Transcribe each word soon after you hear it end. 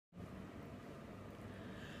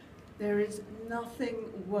There is nothing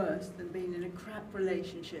worse than being in a crap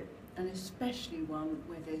relationship, and especially one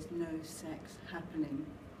where there's no sex happening.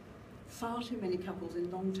 Far too many couples in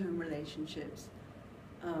long-term relationships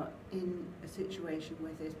are in a situation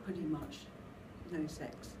where there's pretty much no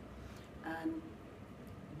sex. And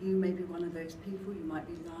you may be one of those people. You might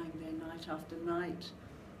be lying there night after night,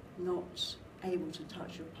 not able to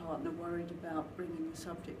touch your partner, worried about bringing the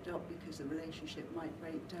subject up because the relationship might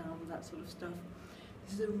break down, that sort of stuff.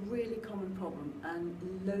 This is a really common problem, and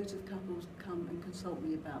loads of couples come and consult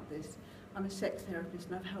me about this. I'm a sex therapist,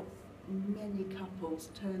 and I've helped many couples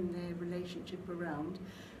turn their relationship around,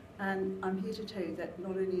 and I'm here to tell you that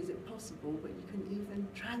not only is it possible, but you can even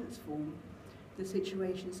transform the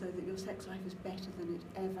situation so that your sex life is better than it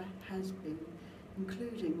ever has been,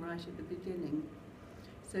 including right at the beginning.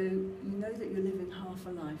 So you know that you're living half a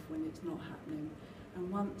life when it's not happening,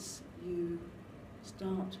 and once you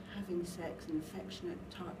start having sex and affectionate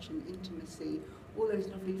touch and intimacy, all those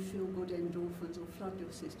lovely feel-good endorphins will flood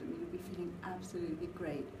your system. You'll be feeling absolutely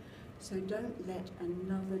great. So don't let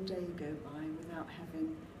another day go by without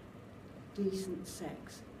having decent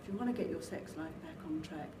sex. If you want to get your sex life back on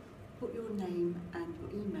track, put your name and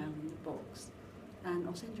your email in the box, and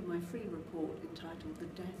I'll send you my free report entitled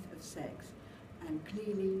The Death of Sex, and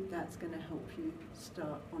clearly that's going to help you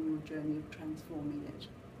start on your journey of transforming it.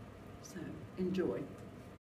 So enjoy.